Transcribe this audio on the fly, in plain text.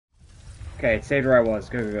Okay, it stayed where I was.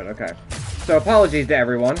 Good, good, good. Okay. So apologies to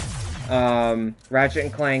everyone. Ratchet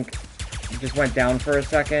and Clank just went down for a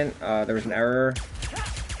second. There was an error.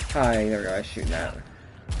 Hi, there we go. I was shooting that.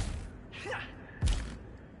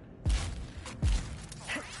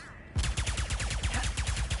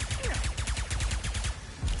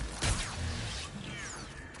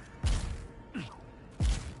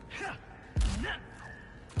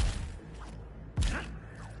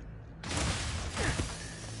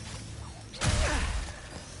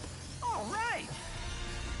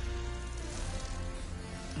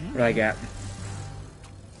 What did I get?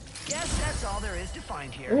 Guess that's all there is to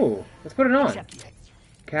find here. Ooh, let's put it on.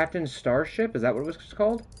 Captain Starship? Is that what it was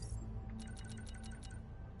called?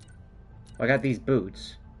 I got these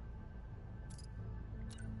boots.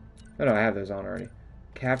 Oh no, I have those on already.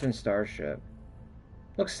 Captain Starship.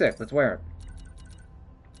 Looks sick. Let's wear it.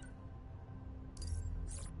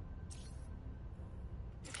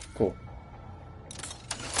 Cool.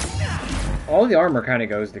 All the armor kind of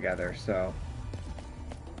goes together, so...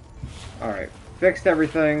 Alright. Fixed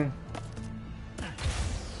everything.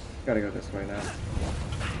 Gotta go this way now.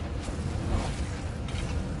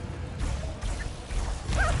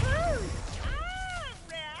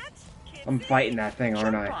 I'm fighting that thing,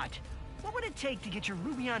 aren't I? What would it take to get your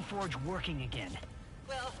Rubion Forge working again?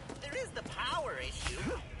 Well, there is the power issue.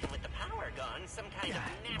 And with the power gone, some kind of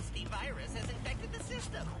nasty virus has infected the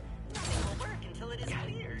system. Nothing will work until it is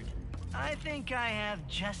cleared. I think I have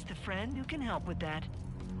just the friend who can help with that.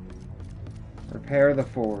 Repair the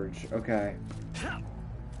forge. Okay. Let's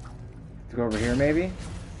go over here, maybe?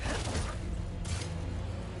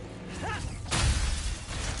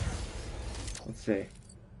 Let's see.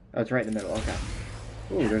 Oh, it's right in the middle. Okay.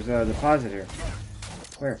 Ooh, there's a deposit here.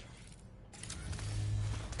 Where?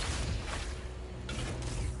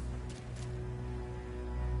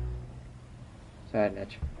 Sad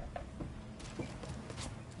niche.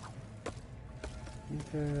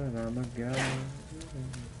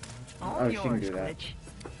 Oh, she can do that.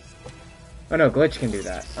 Oh no, Glitch can do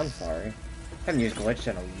that. I'm sorry. Haven't used Glitch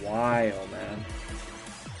in a while, man.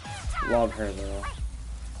 Love her though.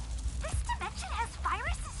 This dimension has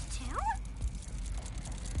viruses too?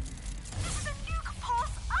 This is a nuke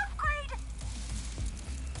pulse upgrade!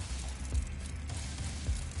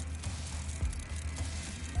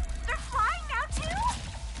 They're flying now too?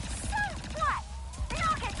 So what? They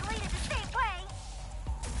all get deleted the same way.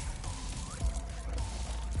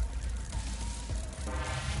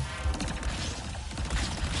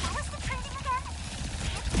 What was the training again?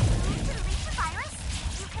 If you move to release the virus,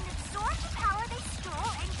 you can absorb the power they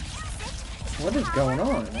stole and use it to What is going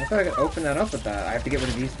on? I thought I could open that up with that. I have to get rid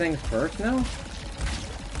of these things first now?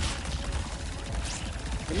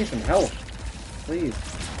 Give me some help. Please.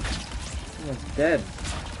 Someone's dead.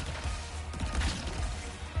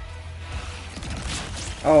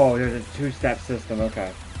 Oh, there's a two-step system.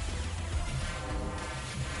 Okay.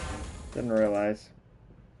 Didn't realize.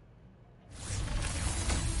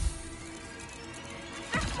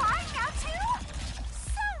 They're flying now too?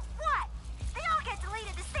 So what? They all get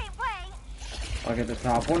deleted the same way. I'll get the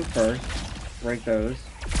top one first. Break those.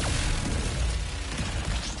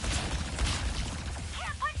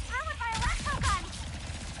 Can't punch through with my electro gun.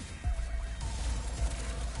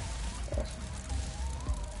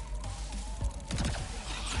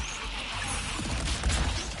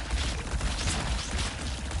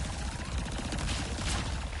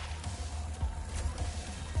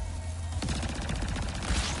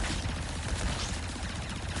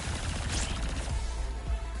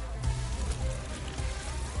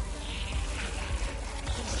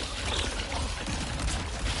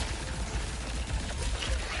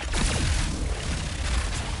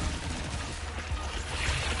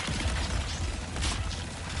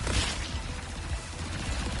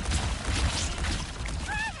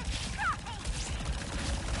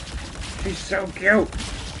 She's so cute.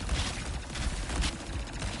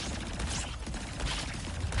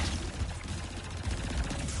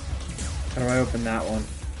 How do I open that one?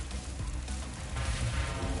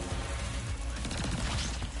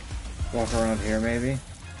 Walk around here, maybe?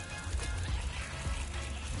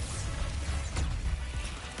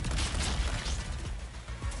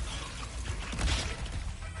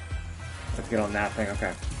 Let's get on that thing,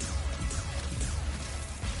 okay.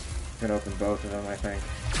 I'm gonna open both of them, I think.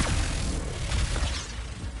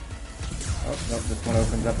 Oh, nope, this one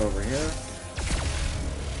opens up over here.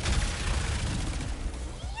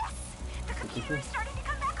 Yes! The computer is starting to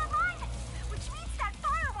come back online, which means that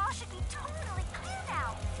firewall should be totally clear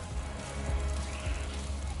now.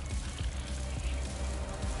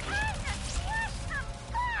 Time to smash some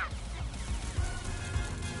bots!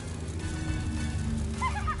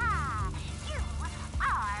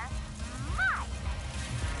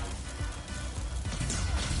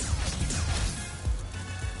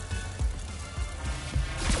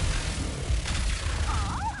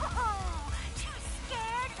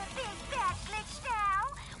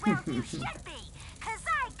 Well, you should be, 'cause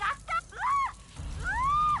I got the...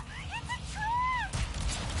 It's a trap!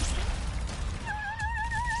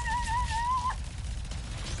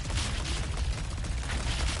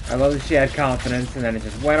 I love that she had confidence and then it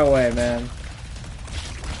just went away, man.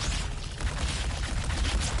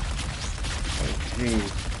 Oh,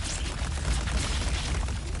 jeez.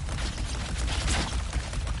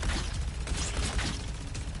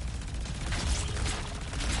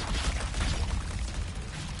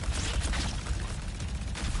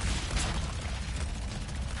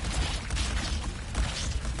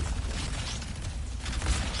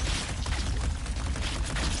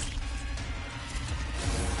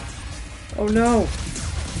 Oh no!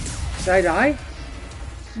 Did I die?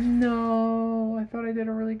 No, I thought I did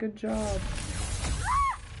a really good job. It's a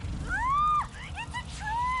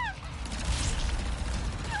trap!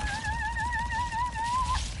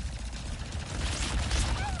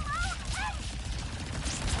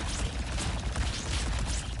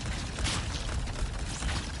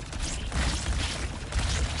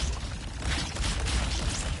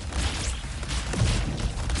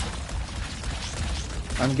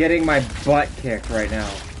 I'm getting my butt kicked right now.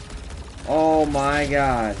 Oh my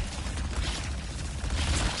god.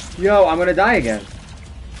 Yo, I'm gonna die again.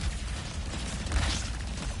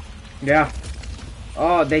 Yeah.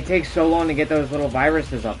 Oh, they take so long to get those little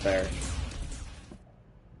viruses up there.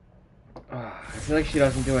 Oh, I feel like she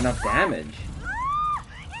doesn't do enough damage.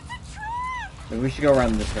 Maybe we should go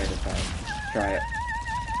around this way this time. Let's try it.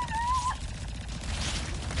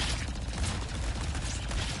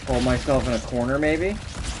 Hold myself in a corner, maybe?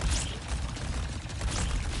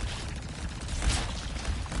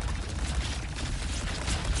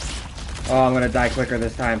 Oh, I'm gonna die quicker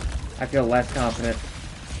this time. I feel less confident.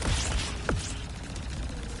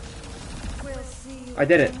 I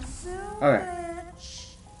did it. Okay.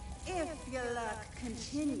 If your luck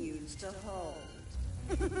continues to hold.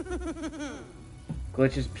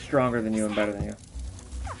 Glitch is stronger than you and better than you.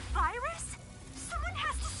 The virus? Someone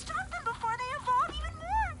has to stop them before they evolve even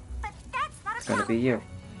more. But that's not a It's gonna problem. be you.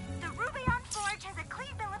 The Rubion Forge has a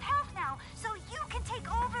clean bill of health now, so you can take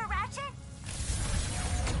over, Ratchet.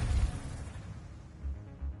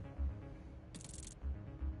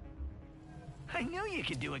 I knew you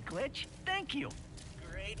could do it, Glitch. Thank you.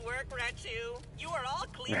 Great work, Ratchu. You are all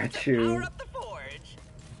clear to Ratchu. power up the forge.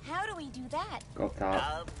 How do we do that? Go up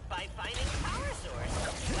top. By finding a power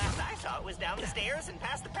source. Last I saw it was down the stairs and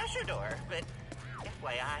past the pressure door. But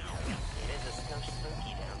FYI, it is a skosh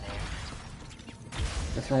spooky down there.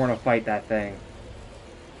 Guess we're gonna fight that thing.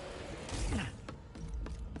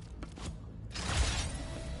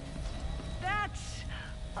 That's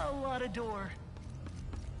a lot of door.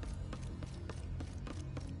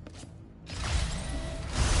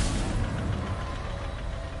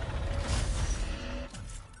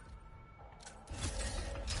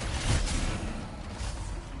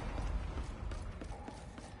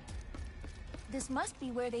 This must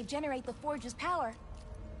be where they generate the Forge's power.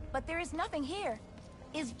 But there is nothing here.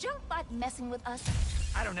 Is Junkbot messing with us?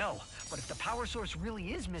 I don't know, but if the power source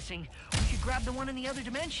really is missing, we could grab the one in the other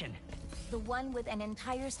dimension. The one with an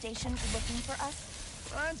entire station looking for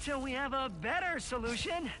us? Until we have a better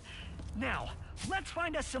solution. Now, let's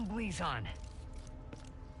find us some Blizon.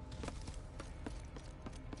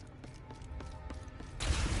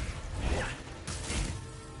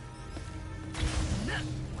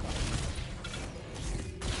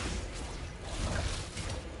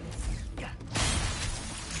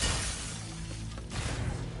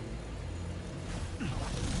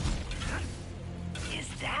 Is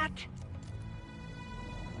that?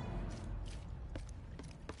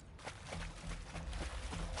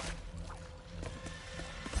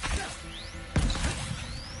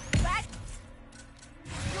 Rat!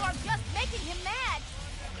 You are just making him mad!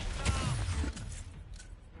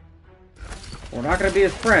 We're not gonna be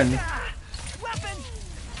his friend. Weapons!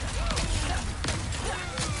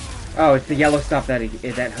 Oh, it's the yellow stuff that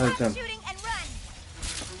that hurts him. Shooting and run!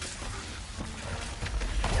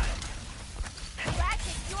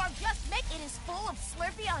 Ratchet, you are just making it is full of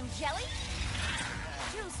Slurpee on jelly?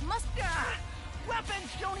 Juice must...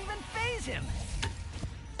 Weapons don't even phase him!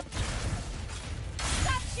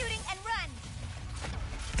 Stop shooting and run!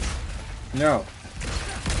 No.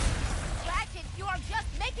 Ratchet, you are just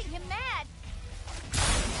making him mad!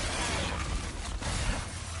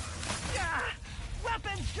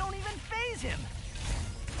 Weapons don't even phase him!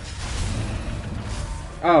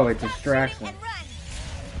 Oh, it Stop distracts shooting him. and run!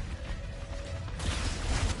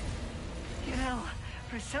 You know,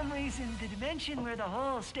 for some reason, the dimension where the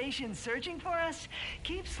whole station's searching for us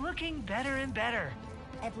keeps looking better and better.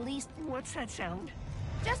 At least, What's that sound?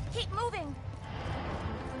 just keep moving!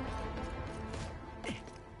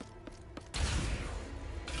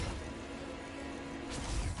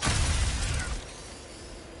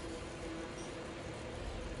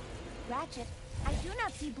 Ratchet, I do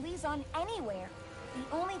not see Blizon anywhere.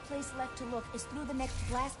 The only place left to look is through the next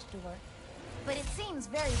blast door. But it seems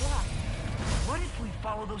very locked. What if we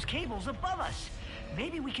follow those cables above us?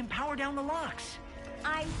 Maybe we can power down the locks.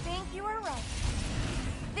 I think you are right.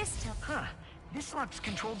 This took... Huh. This lock's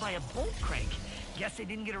controlled by a bolt crank. Guess they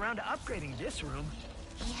didn't get around to upgrading this room.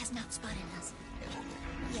 He has not spotted us.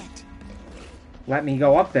 Yet. Let me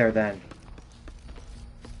go up there then.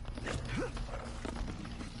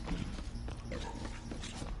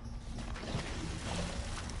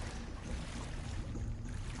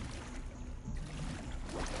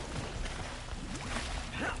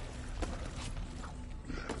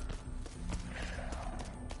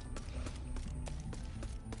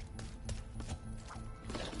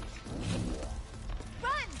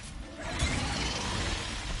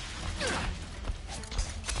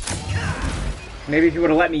 Maybe if you would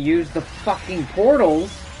have let me use the fucking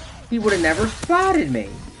portals, he would have never spotted me.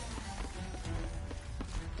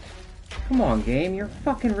 Come on, game, you're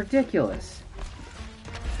fucking ridiculous.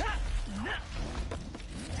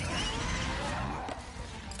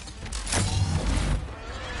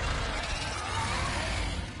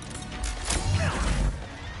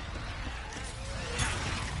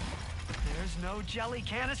 There's no jelly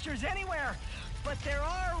canisters anywhere, but there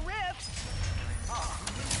are rifts.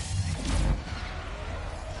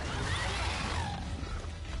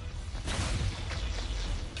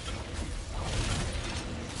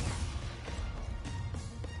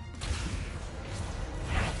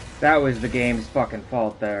 That was the game's fucking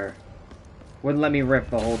fault there. Wouldn't let me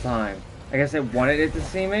riff the whole time. I guess it wanted it to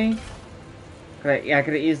see me? Yeah, I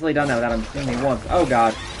could have easily done that without him seeing me once. Oh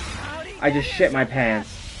god. I just shit my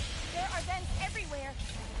pants. There are vents everywhere.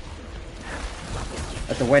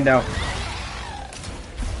 At the window.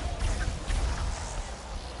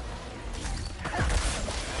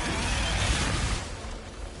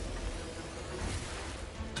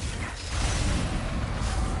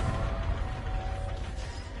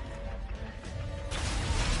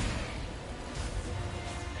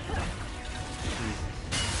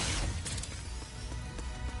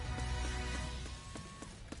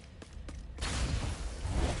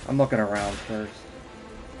 I'm looking around first.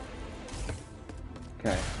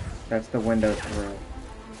 Okay, that's the window through.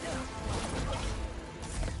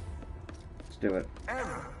 Let's do it.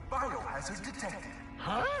 Error. Biohazard detected.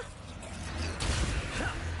 Huh?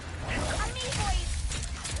 Amoeboid!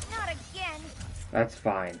 Not again. That's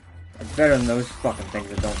fine. It's better than those fucking things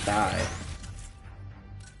that don't die.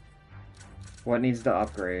 What needs to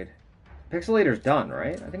upgrade? Pixelator's done,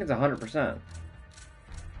 right? I think it's 100%.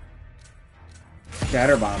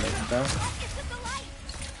 Shatter bomb isn't though.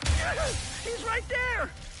 He's right there!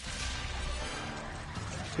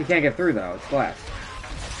 He can't get through though, it's glass.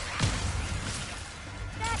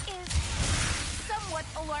 That is somewhat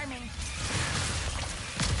alarming.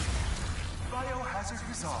 Biohazard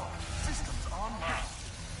resolved. Systems online.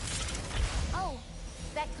 Oh,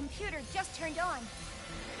 that computer just turned on.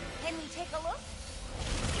 Can we take a look?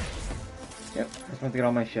 Yep, I just want to get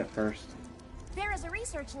all my shit first. There is a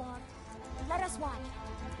research log. Let us watch.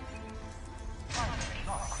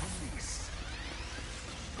 Lock released.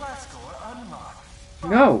 Blast door unlocked.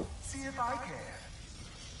 No! See if I can.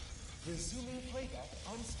 Resuming playback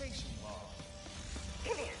on station log.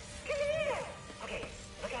 Come here! Come here! Okay,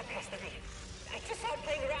 look out past the reef. I just saw it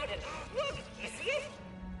playing around and look! You see it?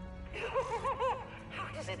 How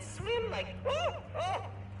does it swim like... Oh! Oh!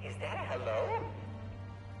 Is that a hello?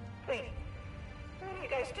 Wait, what are you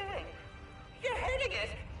guys doing? You're hurting it!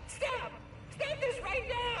 Stop! Stop this right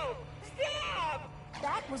now! Stop!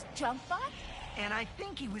 That was Junkbot? And I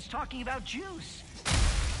think he was talking about juice.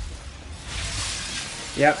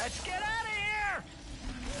 Yep. Let's get out of here!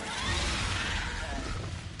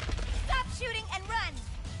 Stop shooting and run!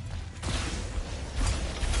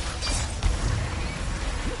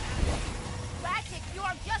 Ratchet, you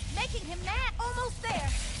are just making him mad. Almost there.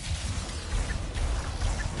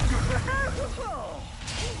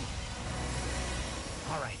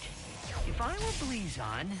 All right. If I were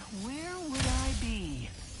Blizon, where would I be?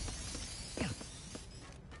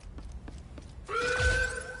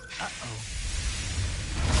 Uh-oh.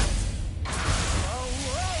 Whoa,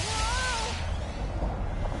 whoa, whoa!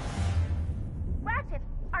 Ratchet,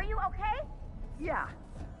 are you okay? Yeah.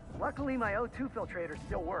 Luckily, my O2 filtrator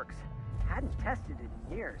still works. Hadn't tested it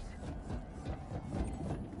in years.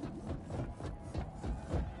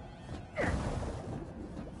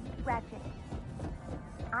 Ratchet,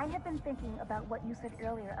 I have been thinking about what you said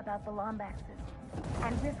earlier about the Lombaxes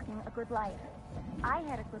and risking a good life. I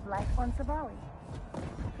had a good life on Savali.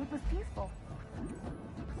 It was peaceful,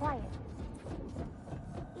 quiet,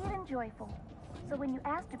 even joyful. So when you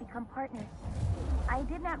asked to become partners, I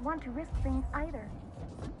did not want to risk things either.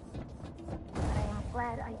 But I am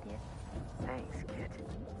glad I did. Thanks, Kit.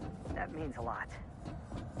 That means a lot.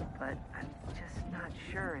 But I'm just not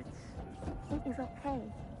sure It is okay.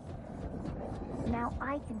 Now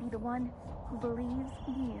I can be the one who believes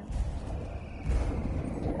in you.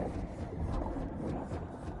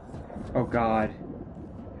 Oh God.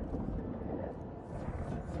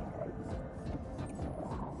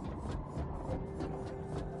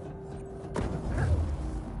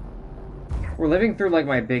 We're living through like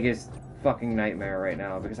my biggest fucking nightmare right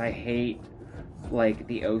now because I hate like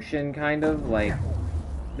the ocean, kind of like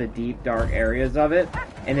the deep dark areas of it,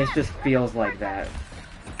 and it just feels like that.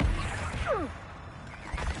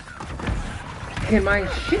 Can my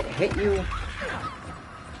shit hit you?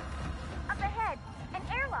 Up ahead, an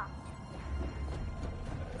airlock.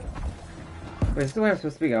 Wait, is this the way I'm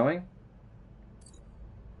supposed to be going?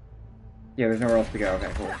 Yeah, there's nowhere else to go.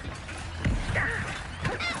 Okay, cool.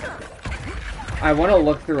 I want to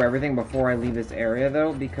look through everything before I leave this area,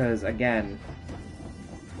 though, because, again,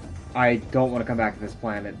 I don't want to come back to this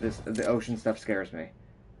planet. The ocean stuff scares me.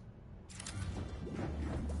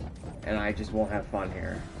 And I just won't have fun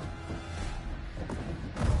here.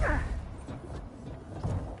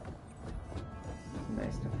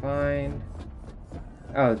 Nice to find.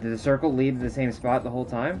 Oh, did the circle lead to the same spot the whole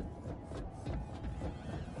time?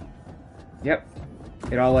 Yep.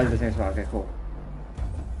 It all led to the same spot. Okay, cool.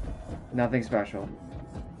 Nothing special.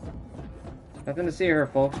 Nothing to see here,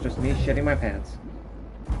 folks. Just me shitting my pants.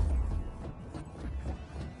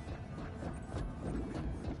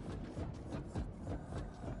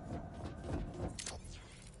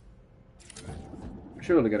 Should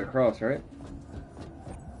be able to get across, right?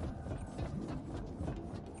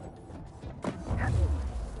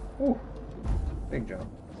 Ooh. Big jump.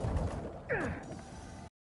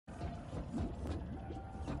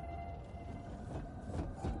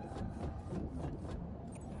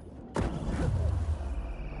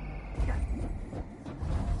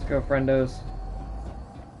 Let's go, friendos.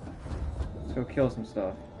 Let's go kill some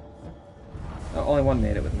stuff. Oh, only one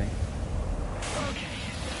made it with me.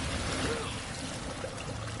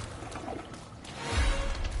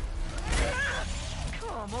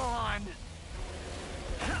 Come on!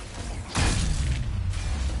 I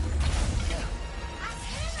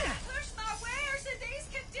cannot push my wares in these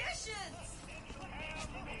conditions!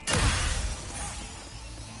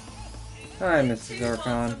 Hi, Mrs. You want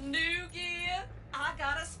Orcon. some new gear? I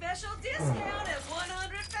got a special discount at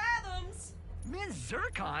 100 fathoms. Ms.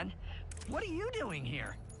 Zircon? What are you doing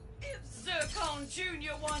here? If Zircon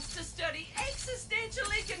Jr. wants to study existential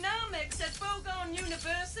economics at Fogon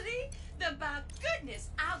University, then by goodness,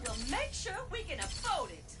 I will make sure we can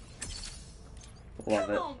afford it. Love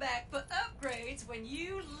Come it. on back for upgrades when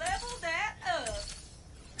you level that up.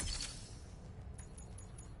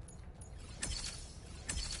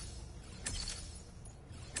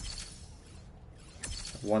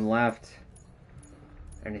 One left.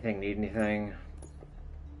 Anything, need anything?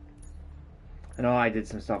 I know I did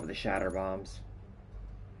some stuff with the shatter bombs.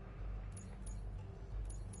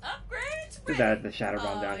 Upgrades Did that, the shatter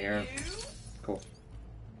bomb down here. you? Cool.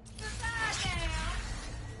 Goodbye now.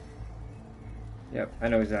 Yep, I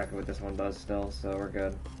know exactly what this one does still, so we're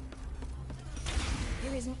good.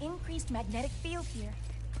 There is an increased magnetic field here.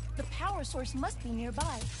 The power source must be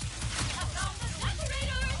nearby.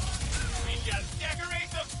 We just decorate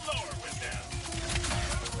the floor with them.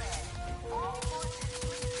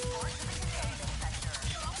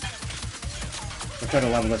 We'll try to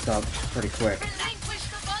level this up pretty quick.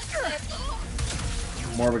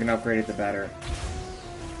 The more we can upgrade it, the better.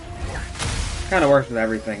 Kind of works with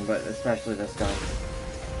everything, but especially this gun.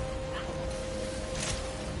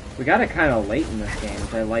 We got it kind of late in this game,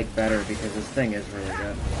 which I like better because this thing is really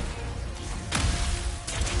good.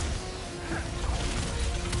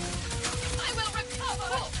 I will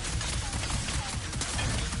recover.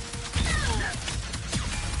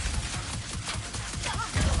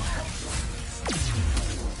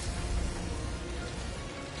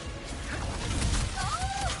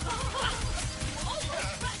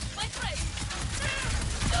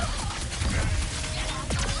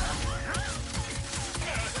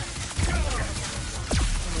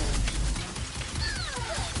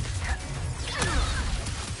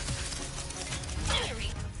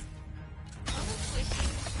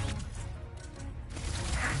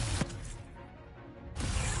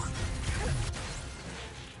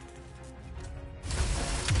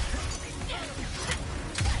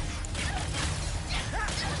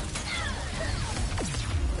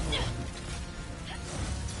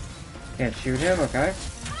 Can't shoot him, okay.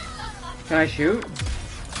 Can I shoot?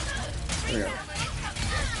 There we go.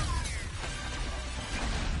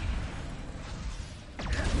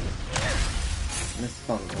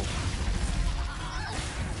 Misfungal.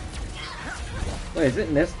 Wait, is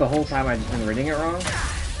it missed the whole time I've just been reading it wrong?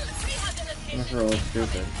 That's really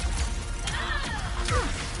stupid.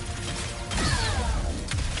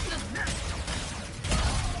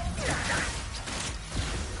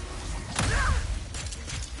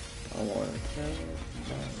 I want to.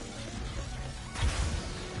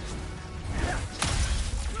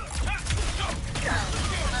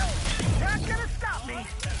 Not gonna stop me.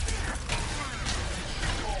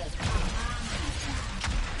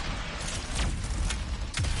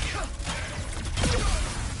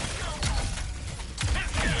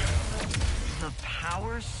 The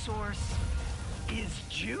power source is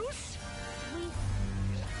juice?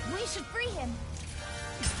 We should free him.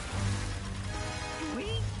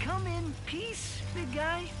 We come in peace, big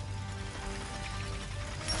guy.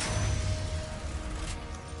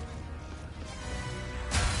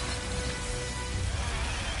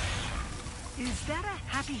 Is that a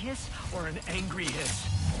happy hiss or an angry hiss?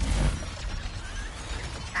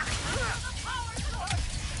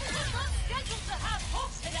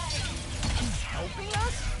 He's helping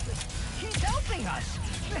us? He's helping us!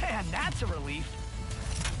 Man, that's a relief.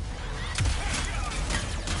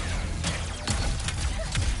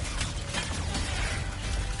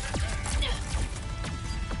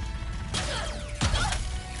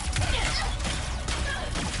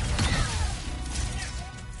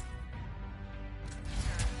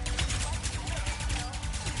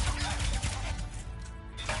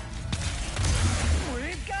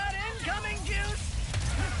 We've got incoming juice!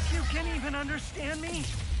 You can't even understand me?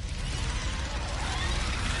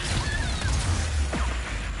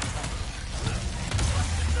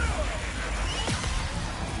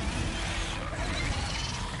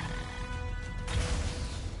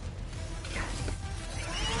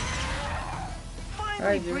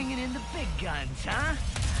 Finally bringing in the big guns, huh?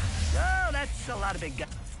 Oh, that's a lot of big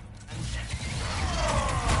guns.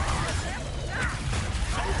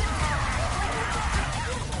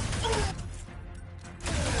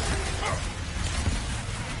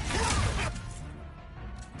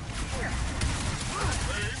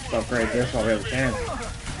 Let's upgrade this while we have a chance.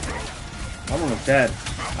 I'm almost dead.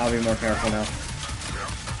 I'll be more careful now.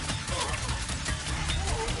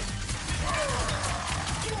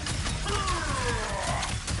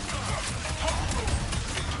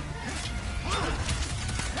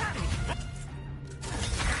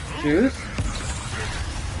 Juice?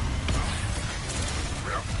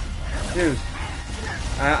 Juice.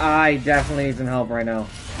 I definitely need some help right now.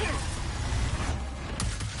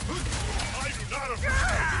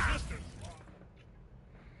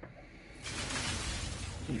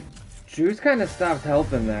 Juice kind of stopped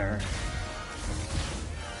helping there.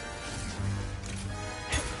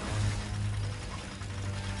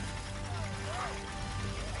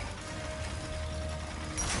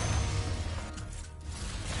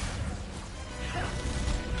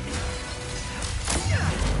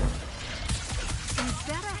 Is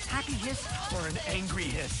that a happy hiss or an angry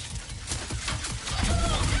hiss?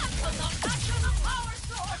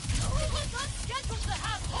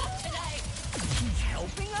 He's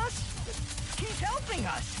helping us? He's helping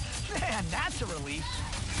us! Man, that's a relief.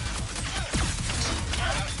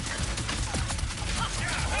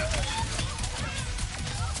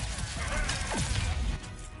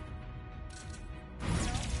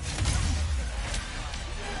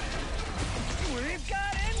 We've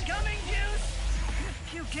got incoming juice!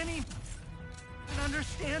 You can even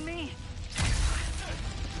understand me?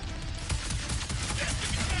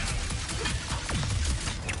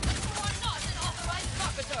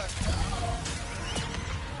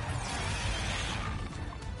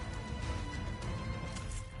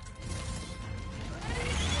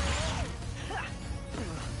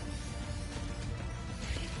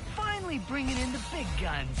 Finally bringing in the big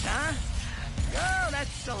guns, huh? Oh,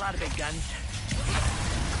 that's a lot of big guns.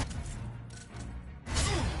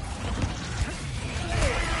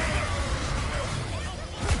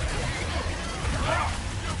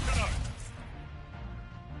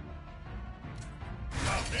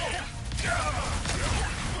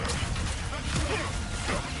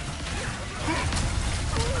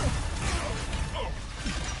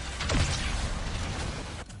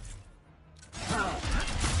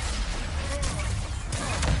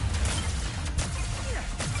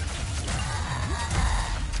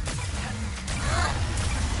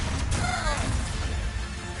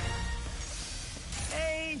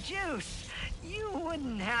 Juice, you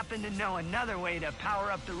wouldn't happen to know another way to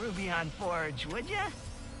power up the Rubion Forge, would ya?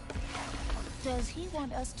 Does he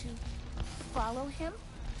want us to follow him?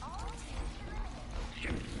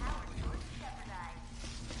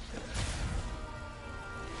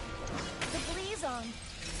 The Bleezon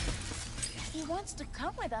wants to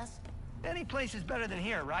come with us. Any place is better than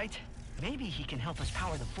here, right? Maybe he can help us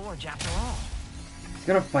power the forge after all. He's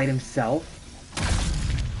gonna fight himself?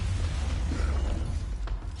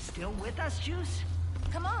 Still with us, Juice?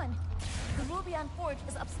 Come on. The Rubion Forge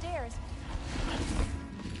is upstairs.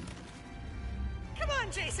 Come on,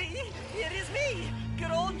 JC! It is me!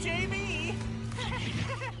 Good old JB!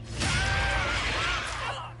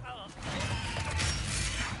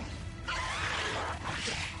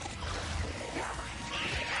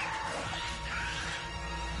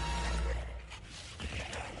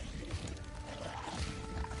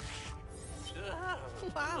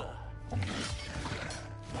 Wow!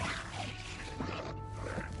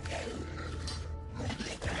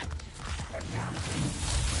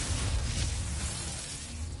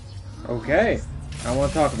 Okay, I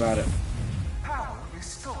want to talk about it. Power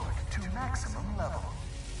restored to maximum level.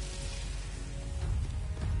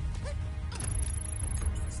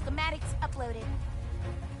 Schematics uploaded.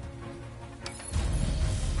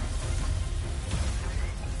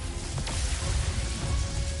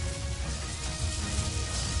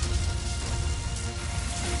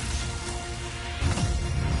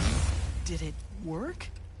 Did it work?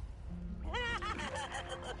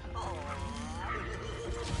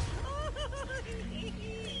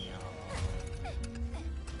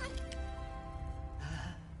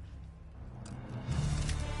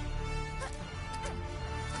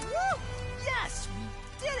 Woo! Yes!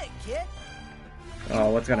 We did it, kid!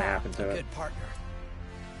 Oh, what's gonna happen to it? Good partner.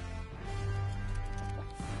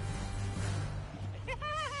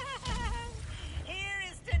 Here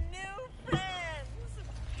is to new friends!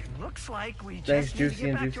 Looks like we Thanks, just need to Juicy get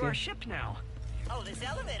and back to Juicy. our ship now. Oh, this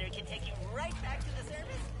elevator can take you right back to the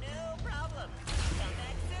surface? No problem. Come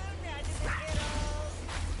back soon, Ratchet and Kiddos!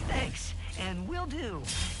 Thanks, and will do.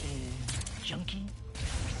 Junkie?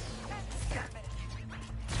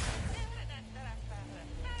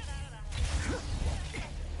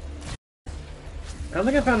 I don't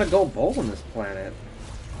think I found a gold bowl on this planet.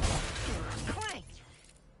 Clank!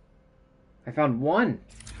 I found one.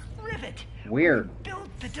 Rivet! Weird. Built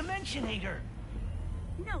the Dimensionator!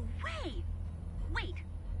 No way! Wait,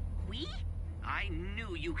 we? I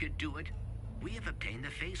knew you could do it. We have obtained the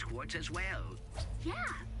face quartz as well. Yeah,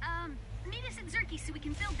 meet us at Zerky so we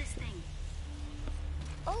can build this thing.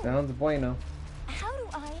 Oh, Sounds bueno. how do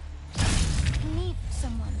I meet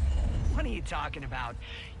someone? What are you talking about?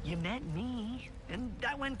 You met me, and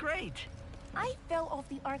that went great. I fell off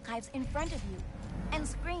the archives in front of you and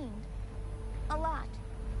screamed a lot.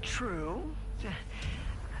 True.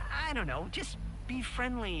 I don't know, just be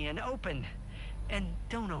friendly and open. And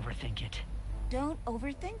don't overthink it. Don't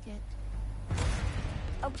overthink it.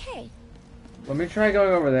 Okay. Let me try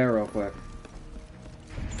going over there real quick.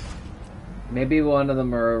 Maybe one of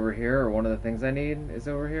them are over here, or one of the things I need is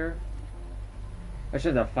over here. I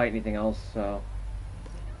shouldn't have to fight anything else, so.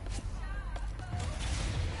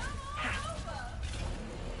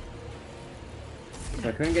 So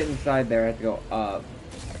I couldn't get inside there, I had to go up.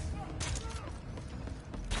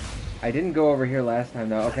 I didn't go over here last time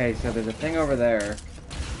though. Okay, so there's a thing over there.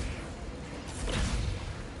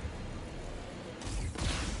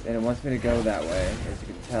 And it wants me to go that way, as you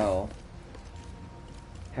can tell.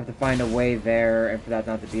 Have to find a way there, and for that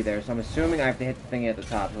not to be there. So I'm assuming I have to hit the thingy at the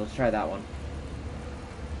top. So let's try that one.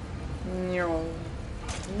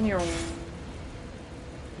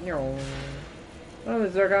 Oh, the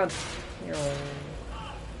Zircon.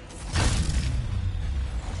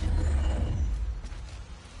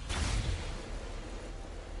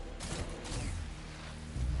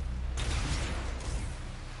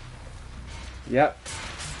 Yep.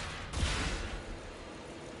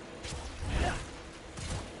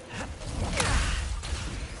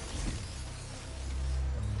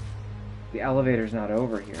 The elevator's not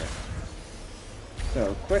over here.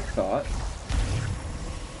 So, quick thought.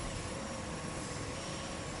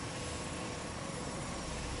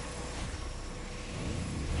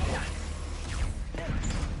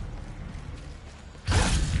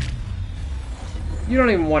 You don't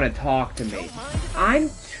even want to talk to me. I'm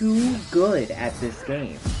too good at this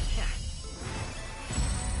game.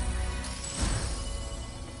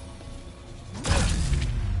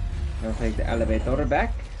 I'll take the elevator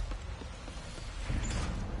back.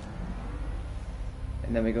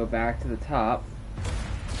 And then we go back to the top,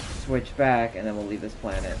 switch back, and then we'll leave this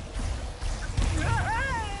planet.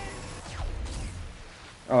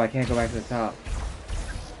 Oh, I can't go back to the top.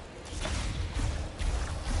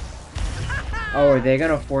 Oh, are they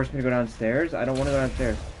gonna force me to go downstairs? I don't want to go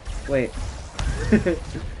downstairs. Wait.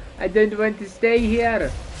 I don't want to stay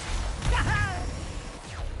here.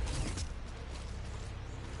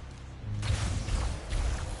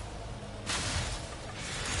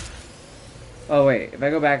 Oh wait, if I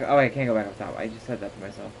go back, oh I can't go back up top. I just said that to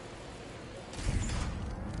myself.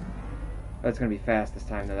 Oh, it's gonna be fast this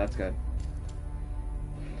time though. That's good.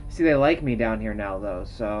 See, they like me down here now though.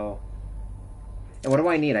 So, and what do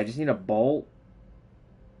I need? I just need a bolt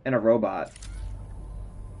and a robot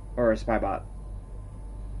or a spy bot.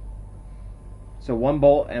 So 1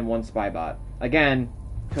 bolt and 1 spy bot. Again,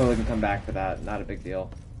 totally can come back for that. Not a big deal.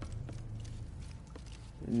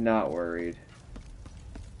 Not worried.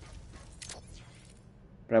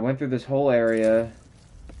 But I went through this whole area.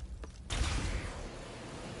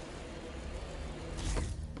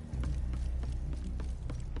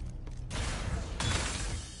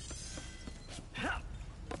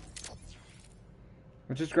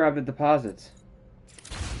 Let's just grab the deposits.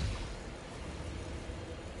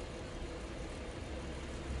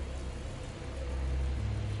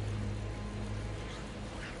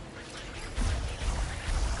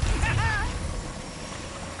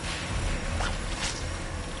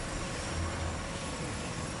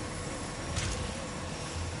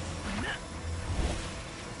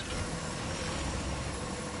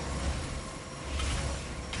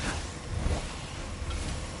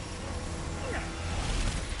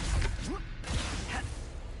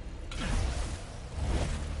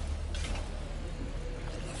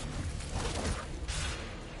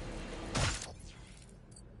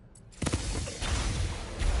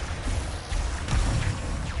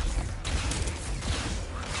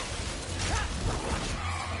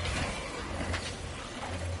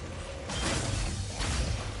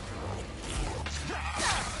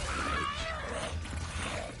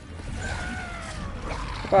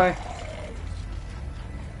 Bye.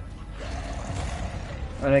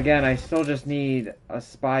 And again, I still just need a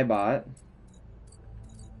spy bot.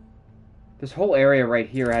 This whole area right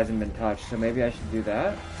here hasn't been touched, so maybe I should do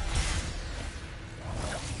that.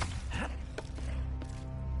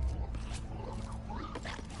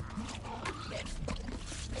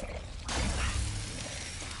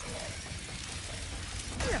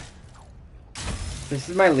 This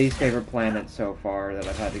is my least favorite planet so far that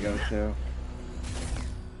I've had to go to.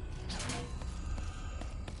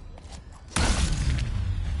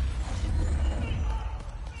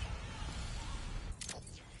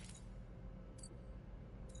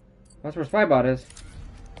 That's where Spybot is.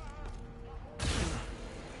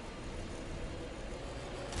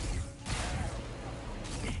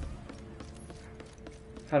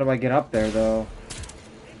 How do I get up there, though?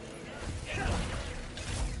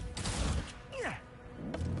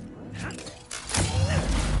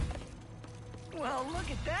 Well, look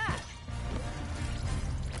at that.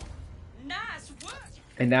 Nice work.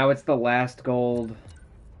 And now it's the last gold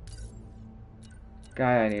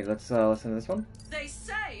guy I need. Let's listen to this one. They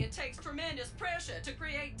say it takes tremendous pressure to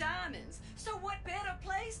create diamonds. So what better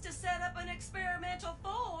place to set up an experimental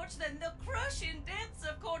forge than the crushing depths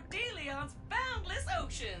of Cordelion's boundless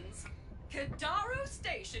oceans? Kadaro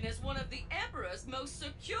Station is one of the Emperor's most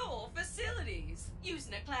secure facilities,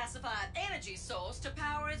 using a classified energy source to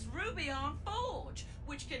power its Rubion forge,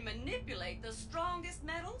 which can manipulate the strongest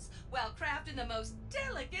metals while crafting the most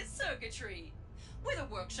delicate circuitry. With a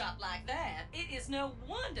workshop like that, it is no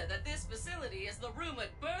wonder that this facility is the rumored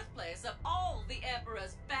birthplace of all the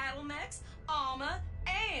Emperor's battle mechs, armor,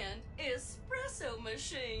 and espresso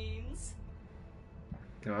machines.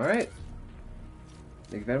 Alright.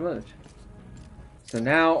 Thank you very much. So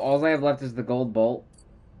now, all I have left is the gold bolt.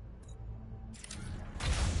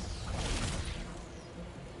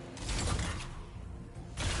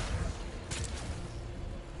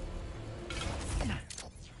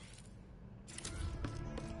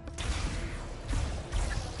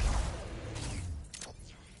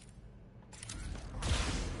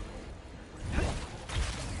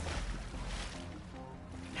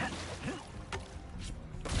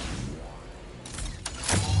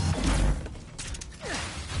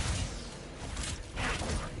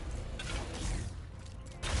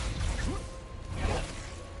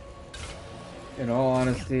 In all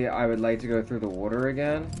honesty, I would like to go through the water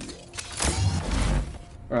again.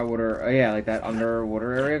 Or water, yeah, like that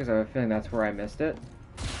underwater area, because I have a feeling that's where I missed it.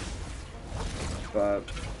 But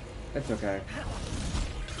it's okay.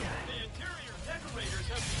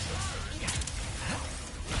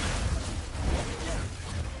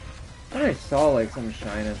 I thought I saw like something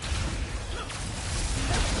shining.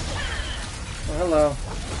 Oh, hello.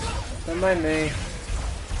 Don't mind me.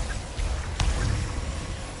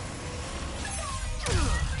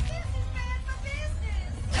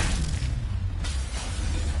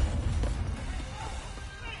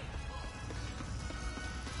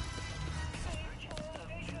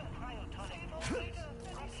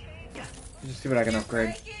 Just see what I can upgrade.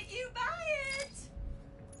 Break it, you buy it.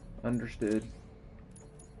 Understood.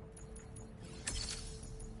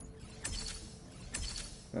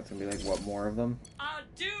 That's gonna be like, what, more of them? I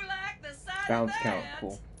do like the sight Bounce of count, that.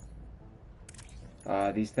 cool.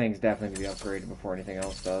 These things definitely need to be upgraded before anything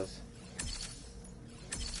else does.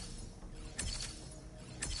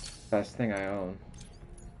 Best thing I own.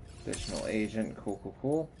 Additional agent,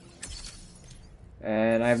 cool.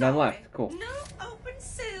 And I have none left, cool. No open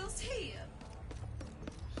sales here.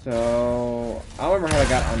 So, I don't remember how I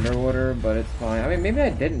got underwater, but it's fine. I mean, maybe I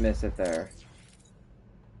didn't miss it there.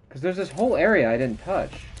 Because there's this whole area I didn't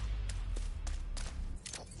touch.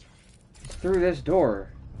 It's through this door.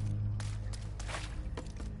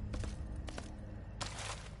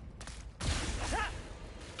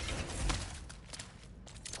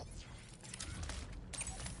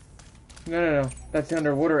 No. That's the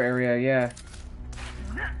underwater area, yeah.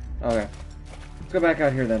 Okay. Let's go back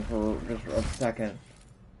out here then for just a second.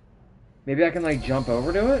 Maybe I can, like, jump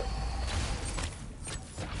over to it?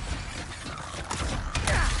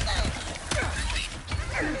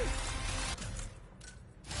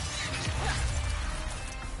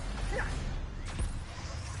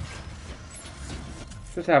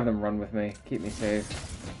 Just have them run with me. Keep me safe.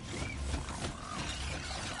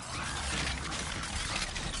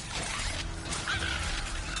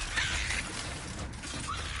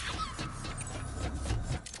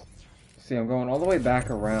 See, I'm going all the way back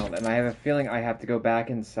around, and I have a feeling I have to go back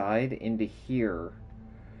inside into here.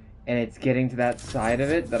 And it's getting to that side of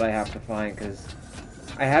it that I have to find, because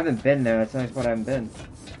I haven't been there. That's a nice spot I haven't been.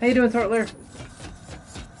 How you doing, Tortler?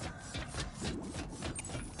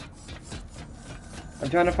 I'm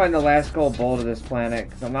trying to find the last gold bolt of this planet,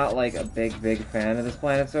 because I'm not, like, a big fan of this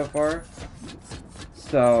planet so far.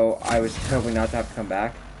 So, I was hoping not to have to come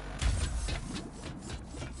back.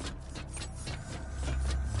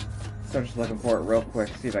 So I'm just looking for it real quick,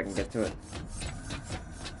 see if I can get to it.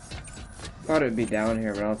 Thought it would be down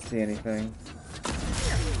here, but I don't see anything.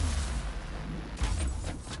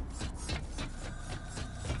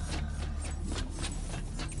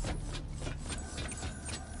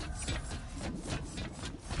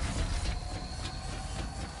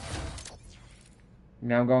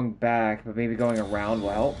 Now I'm going back, but maybe going around will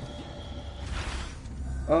help.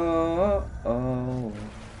 Oh.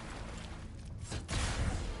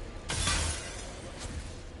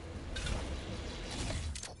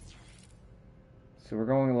 So we're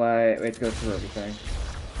going like, let's go through everything.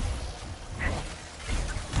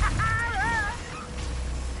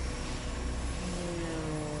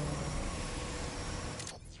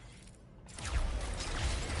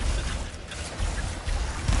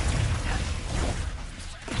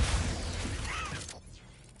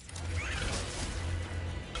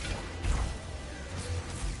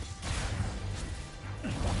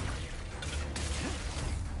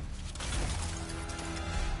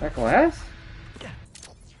 That glass?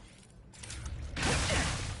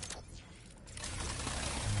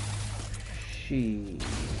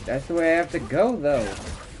 That's the way I have to go, though.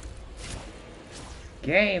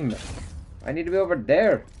 Game! I need to be over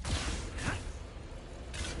there.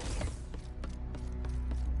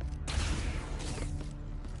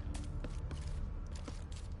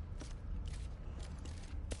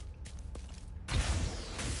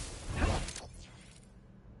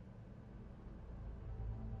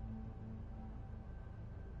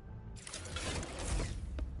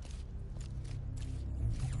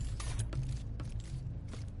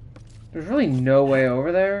 There's really no way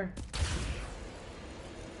over there.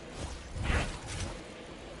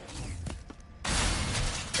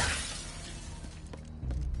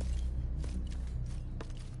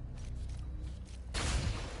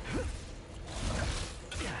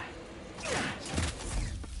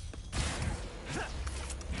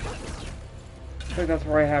 I think that's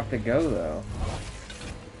where I have to go, though.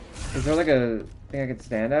 Is there like a thing I could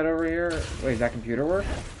stand at over here? Wait, does that computer work?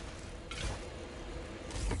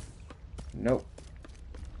 Nope.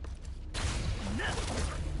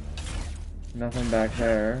 Nothing back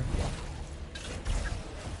there.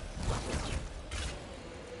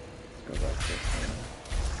 Let's go back this way.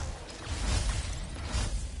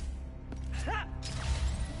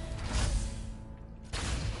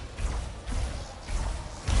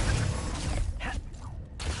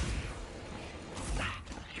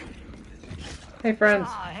 Hey, friends.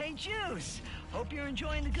 Ah, hey, Juice. Hope you're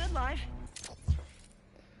enjoying the good life.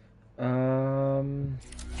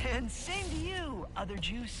 And same to you, other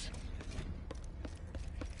Juice.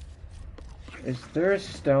 Is there a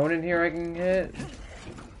stone in here I can hit?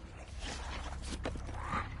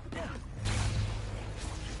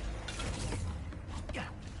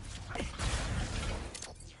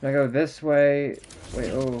 Can I go this way?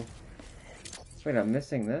 Wait, oh. Wait, I'm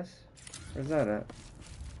missing this? Where's that at?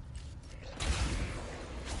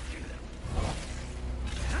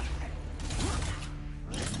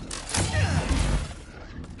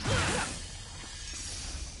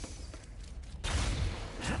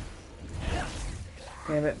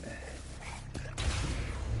 Damn it.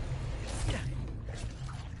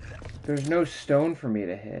 There's no stone for me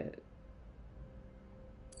to hit.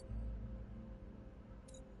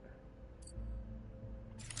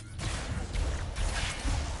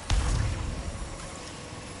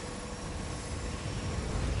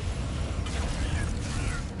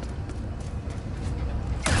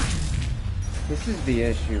 This is the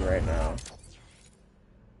issue right now.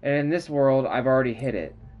 And in this world, I've already hit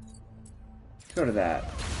it. Let's go to that.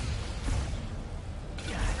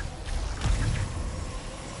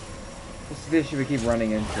 This is the issue we keep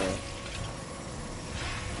running into.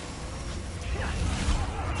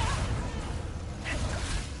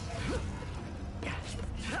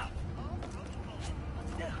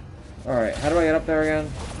 Alright, how do I get up there again?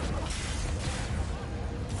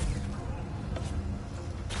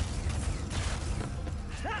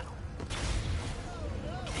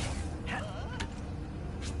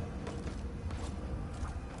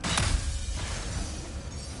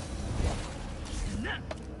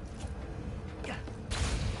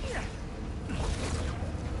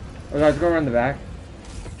 Oh, let's go around the back.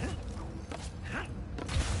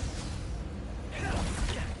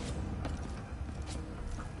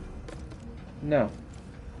 No.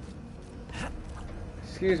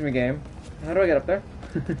 Excuse me, game. How do I get up there?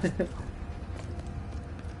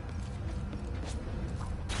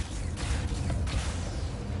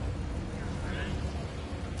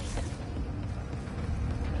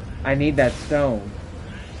 I need that stone.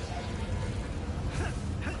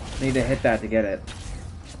 Need to hit that to get it.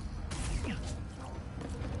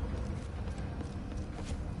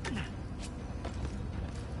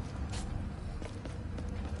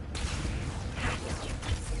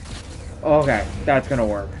 Okay, that's gonna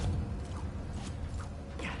work.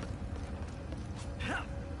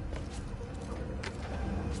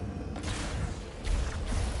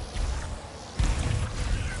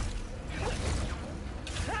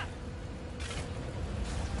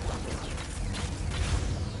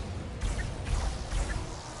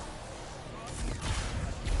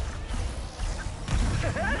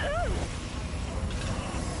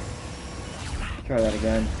 Try that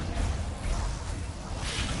again.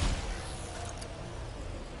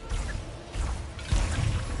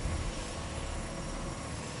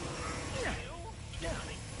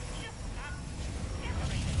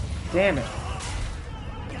 Damn it.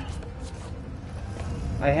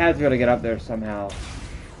 I had to be able to get up there somehow.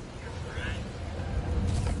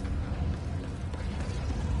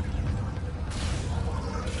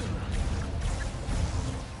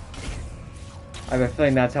 I have a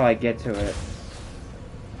feeling that's how I get to it.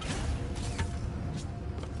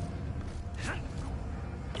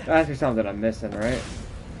 That's be something I'm missing, right?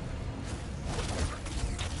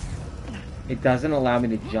 It doesn't allow me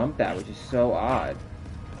to jump that, which is so odd.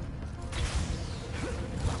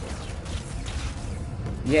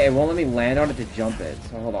 Yeah, it won't let me land on it to jump it,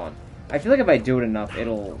 so hold on. I feel like if I do it enough,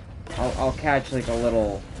 I'll catch like a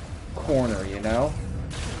little corner, you know?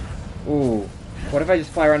 Ooh. What if I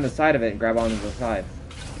just fly around the side of it and grab onto the side?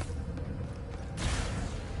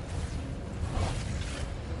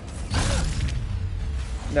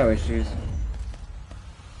 No issues.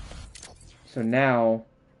 So now...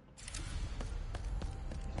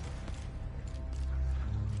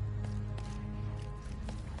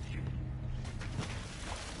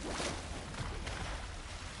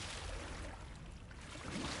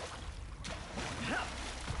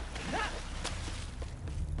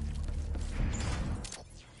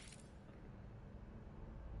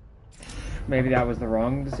 Maybe that was the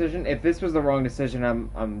wrong decision. If this was the wrong decision,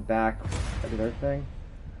 I'm back at the other thing.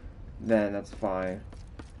 Then that's fine.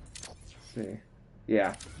 Let's see.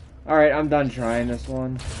 Yeah. Alright, I'm done trying this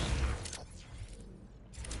one.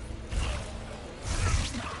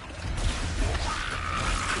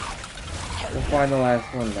 We'll find the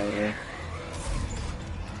last one later.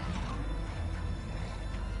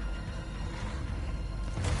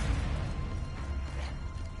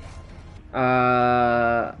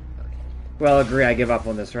 Well, agree, I give up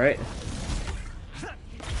on this, right?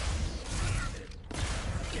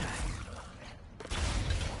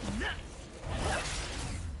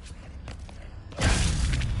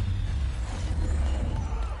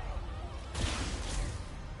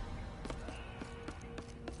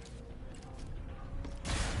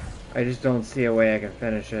 I just don't see a way I can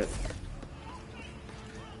finish it.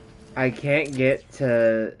 I can't get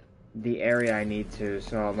to the area I need to,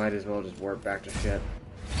 so I might as well just warp back to shit.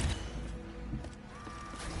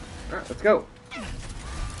 Alright, let's go. Am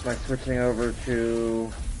I switching over to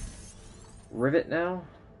Rivet now?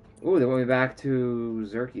 Ooh, they want me back to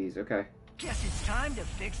Xerxes, okay. Guess it's time to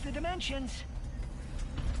fix the dimensions.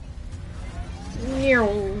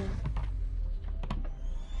 Meow.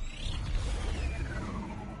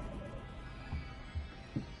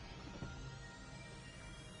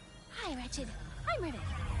 Hi, Ratchet. I'm Rivet.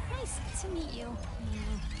 Nice to meet you.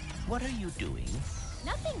 What are you doing?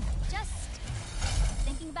 Nothing. Just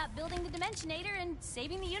thinking about building the Dimensionator and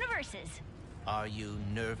saving the universes. Are you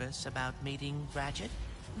nervous about meeting Ratchet?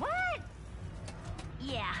 What?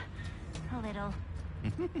 Yeah, a little.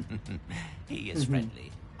 He is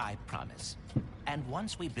friendly, I promise. And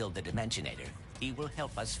once we build the Dimensionator, he will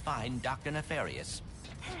help us find Dr. Nefarious.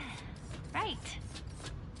 Right.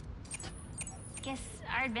 Guess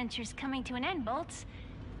our adventure's coming to an end, Bolts.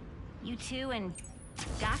 You two and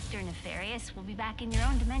Dr. Nefarious will be back in your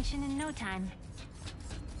own dimension in no time.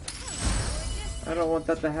 I don't want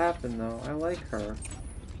that to happen, though. I like her.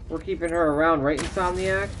 We're keeping her around, right,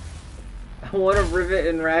 Insomniac? I want a Rivet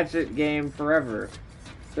and Ratchet game forever.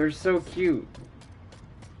 They're so cute.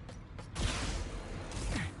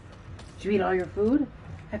 Did you eat all your food?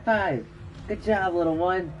 High five. Good job, little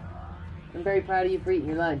one. I'm very proud of you for eating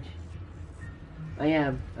your lunch. I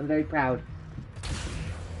am. I'm very proud.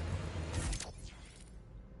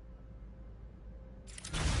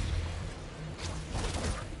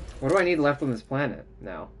 What do I need left on this planet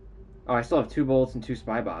now? Oh, I still have 2 bolts and 2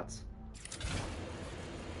 spy bots.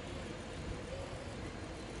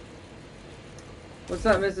 What's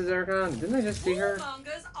up, Mrs. Ercon? Didn't I just see her?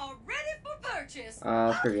 Warmongers are ready for purchase.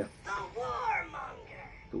 Let's preview. The Warmonger.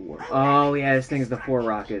 The war. Oh, yeah, this thing's the 4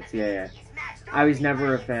 rockets. Yeah. I was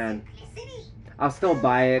never a fan. I'll still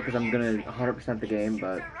buy it because I'm gonna 100% the game,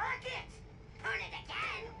 but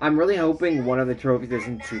I'm really hoping one of the trophies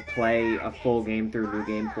isn't to play a full game through New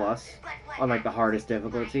Game Plus on like the hardest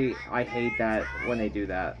difficulty. I hate that when they do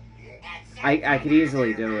that. I could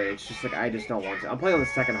easily do it. It's just like I just don't want to. I'm playing on the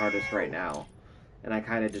second hardest right now, and I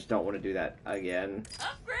kind of just don't want to do that again.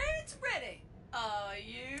 Upgrades ready. Are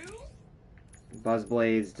you?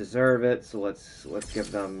 Buzzblades deserve it, so let's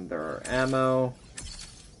give them their ammo.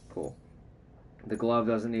 Cool. The glove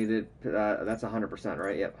doesn't need it. That's 100%,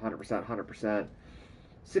 right? Yep, 100%, 100%.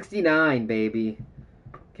 69, baby.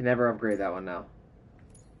 Can never upgrade that one now.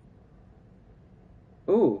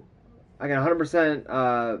 Ooh. I got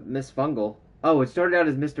 100% Miss Fungal. Oh, it started out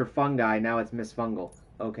as Mr. Fungi, now it's Miss Fungal.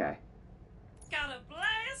 Okay. Gotta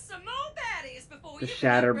blast some more baddies before The you can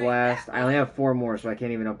Shatter upgrade Blast. that I only one. have 4 more, so I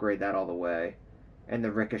can't even upgrade that all the way. And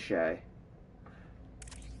the Ricochet.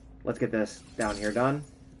 Let's get this down here done.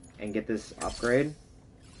 And get this upgrade.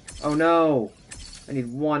 Oh no! I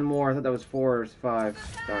need 1 more. I thought that was 4 or 5.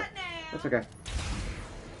 Sorry. That's okay.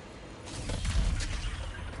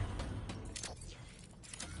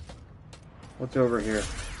 What's over here?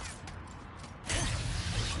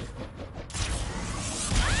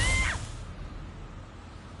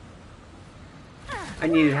 I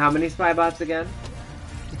needed how many spy bots again?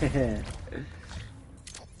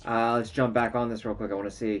 Let's jump back on this real quick. I want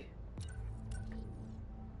to see.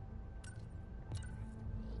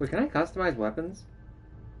 Wait, can I customize weapons?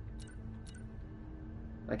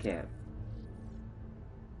 I can't.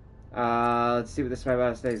 Let's see what the spy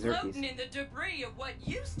bot says. Floating in the debris of what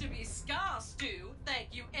used to be Scar Stew, thank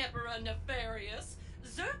you, Emperor Nefarious.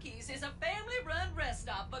 Zerkies is a family-run rest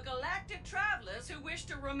stop for galactic travelers who wish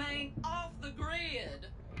to remain off the grid.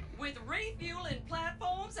 With refueling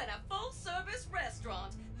platforms and a full-service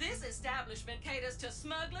restaurant, this establishment caters to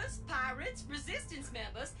smugglers, pirates, resistance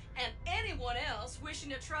members, and anyone else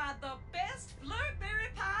wishing to try the best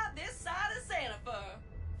flirtberry pie this side of Santa Fe.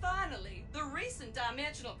 Finally, the recent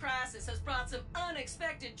dimensional crisis has brought some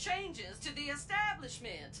unexpected changes to the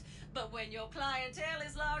establishment. But when your clientele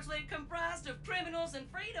is largely comprised of criminals and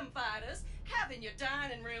freedom fighters, having your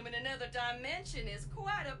dining room in another dimension is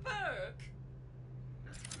quite a perk.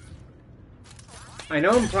 I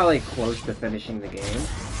know I'm probably close to finishing the game,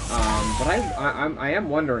 but I am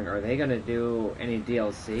wondering, are they gonna do any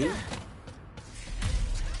DLC?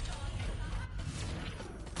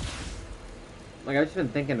 Like, I've just been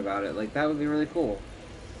thinking about it. Like, that would be really cool.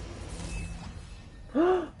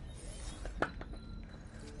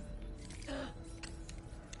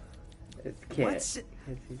 It's Kit. What's it?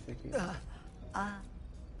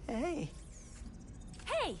 Hey.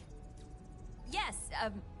 Hey! Yes,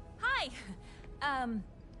 hi. I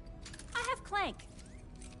have Clank.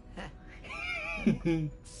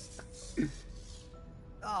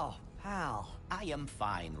 Oh, pal. I am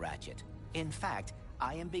fine, Ratchet. In fact,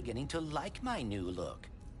 I am beginning to like my new look.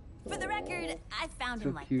 For the record, I found So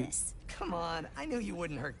him like cute. this. Come on, I knew you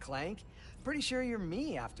wouldn't hurt Clank. Pretty sure you're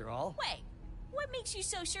me, after all. Wait, what makes you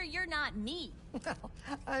so sure you're not me? Well,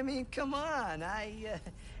 I mean, come on,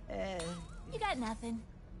 You got nothing.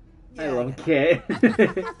 I love Kit.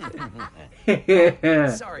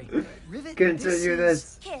 Sorry, Rivet. Continue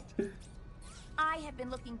this. Kit, I have been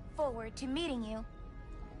looking forward to meeting you.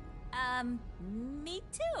 Me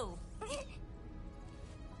too.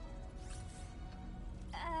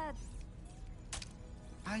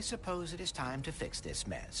 I suppose it is time to fix this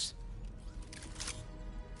mess.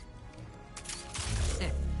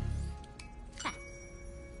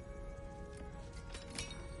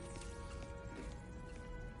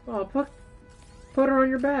 Oh, put her on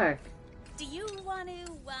your back. Do you want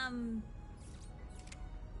to,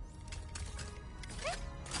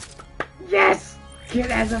 Yes! Kit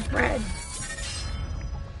as a friend!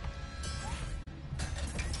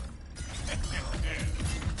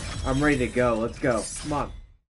 I'm ready to go. Let's go. Come on.